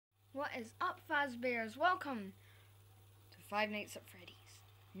What is up, Fazbears? Welcome to Five Nights at Freddy's,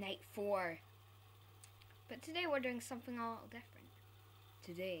 Night 4. But today we're doing something a little different.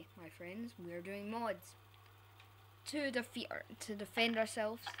 Today, my friends, we're doing mods to defend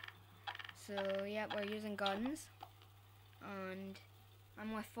ourselves. So, yeah, we're using guns. And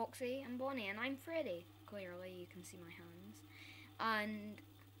I'm with Foxy and Bonnie, and I'm Freddy. Clearly, you can see my hands. And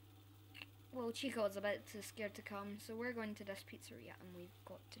well, Chico's a bit too scared to come, so we're going to this pizzeria and we've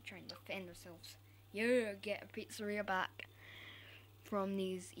got to try and defend ourselves. Yeah, get a pizzeria back from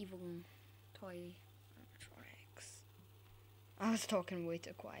these evil toy animatronics. I was talking way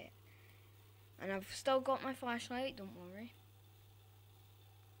too quiet. And I've still got my flashlight, don't worry.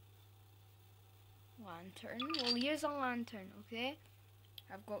 Lantern. We'll use a lantern, okay?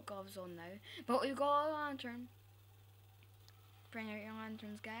 I've got gloves on now. But we've got a lantern. Bring out your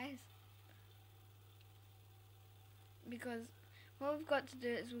lanterns, guys. Because what we've got to do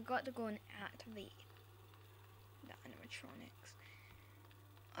is we've got to go and activate the animatronics.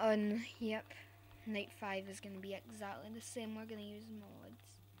 And yep, night 5 is going to be exactly the same. We're going to use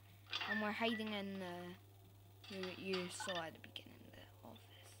mods. And we're hiding in the, you saw at the beginning, the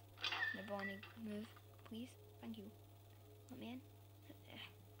office. The Bonnie, move, please. Thank you. Let me in.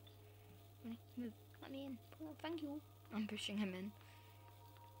 Bonnie, move. Let me in. Oh, thank you. I'm pushing him in.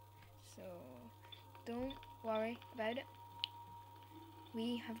 So, don't worry about it.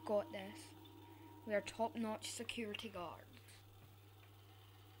 We have got this. We are top-notch security guards.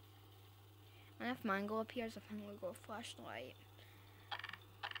 And if Mango appears, I think we'll go flashlight.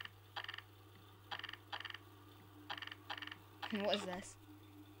 And what is this?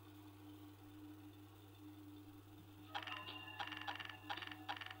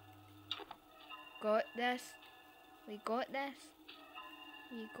 Got this. We got this.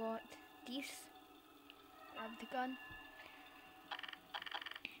 We got this. Grab the gun.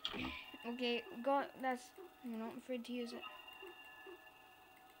 Okay, got this. I'm not afraid to use it.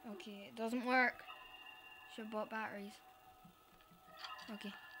 Okay, it doesn't work. Should have bought batteries.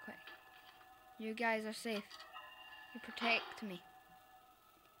 Okay, quick. You guys are safe. You protect me.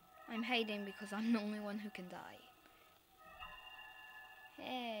 I'm hiding because I'm the only one who can die.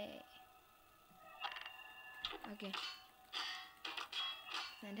 Hey. Okay.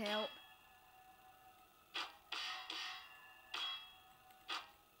 Send help.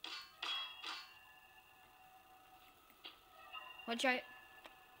 Watch out.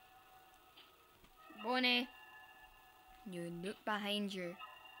 Bonnie. You look behind you.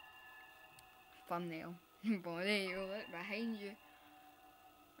 Thumbnail. Bonnie, you look behind you.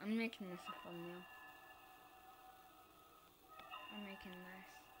 I'm making this a thumbnail. I'm making this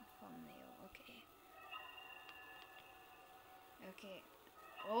a thumbnail. Okay. Okay.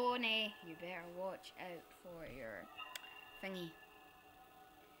 Bonnie, you better watch out for your thingy.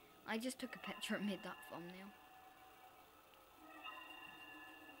 I just took a picture and made that thumbnail.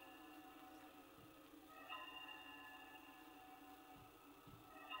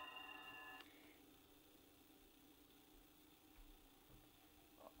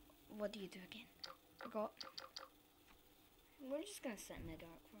 What do you do again? We're just gonna sit in the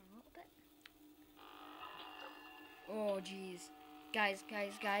dark for a little bit. Oh jeez. Guys,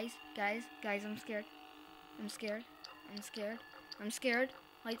 I'm scared. I'm scared.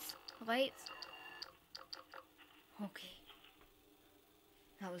 Lights. Okay.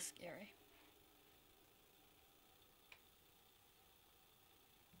 That was scary.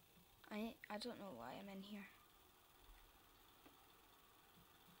 I don't know why I'm in here.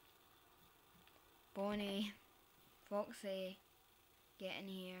 Bonnie, Foxy, get in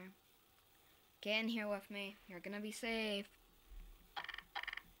here. Get in here with me. You're gonna be safe.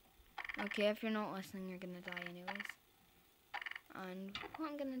 Okay, if you're not listening, you're gonna die anyways. And what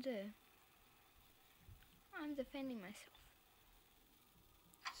I'm gonna do, I'm defending myself.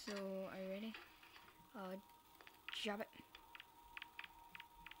 So, are you ready? Jab it.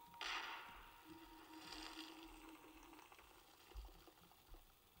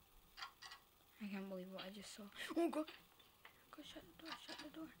 I can't believe what I just saw. Oh god! Go shut the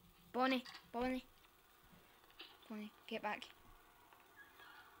door. Bonnie, get back.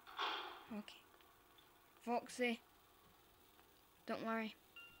 Okay. Foxy, don't worry.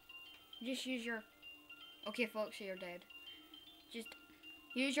 Just use your... Okay, Foxy, you're dead. Just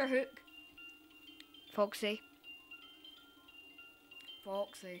use your hook. Foxy.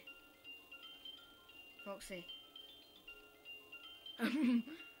 Foxy.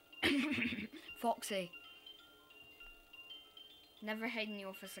 Never hide in the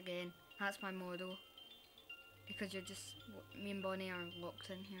office again. That's my motto. Because you're just... Me and Bonnie are locked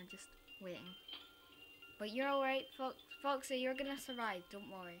in here just waiting. But you're alright, Foxy, you're gonna survive. Don't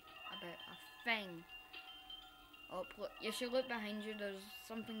worry about a thing. Oh, look, you should look behind you. There's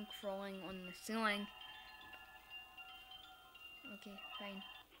something crawling on the ceiling. Okay, fine.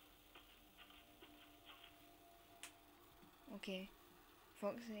 Okay,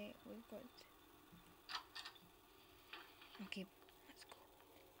 Foxy, we've got... Okay, let's go.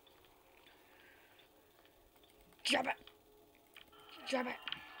 Grab it! Grab it!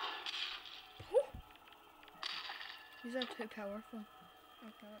 Whew. These are too powerful.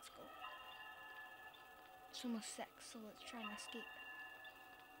 Okay, let's go. It's almost 6, so let's try and escape.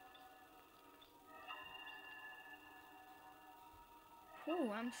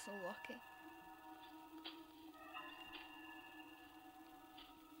 Oh, I'm so lucky.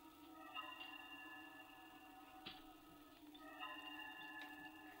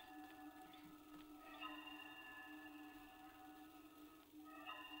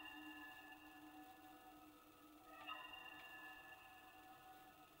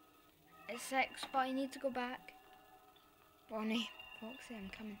 It's 6, but I need to go back. Bonnie, Foxy, I'm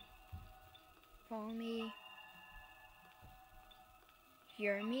coming. Follow me.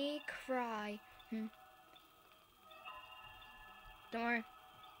 Hear me cry. Don't worry,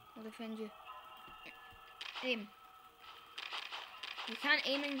 I'll defend you. Aim. You can't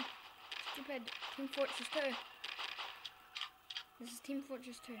aim in stupid Team Fortress 2. This is Team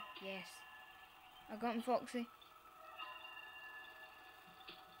Fortress 2. Yes. I got him, Foxy.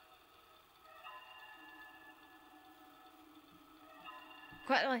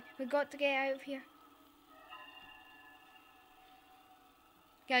 Quickly, we got to get out of here.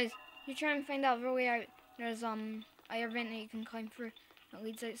 Guys, you try and find out the way out. There's a vent that you can climb through that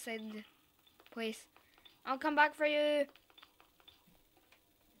leads outside the place. I'll come back for you.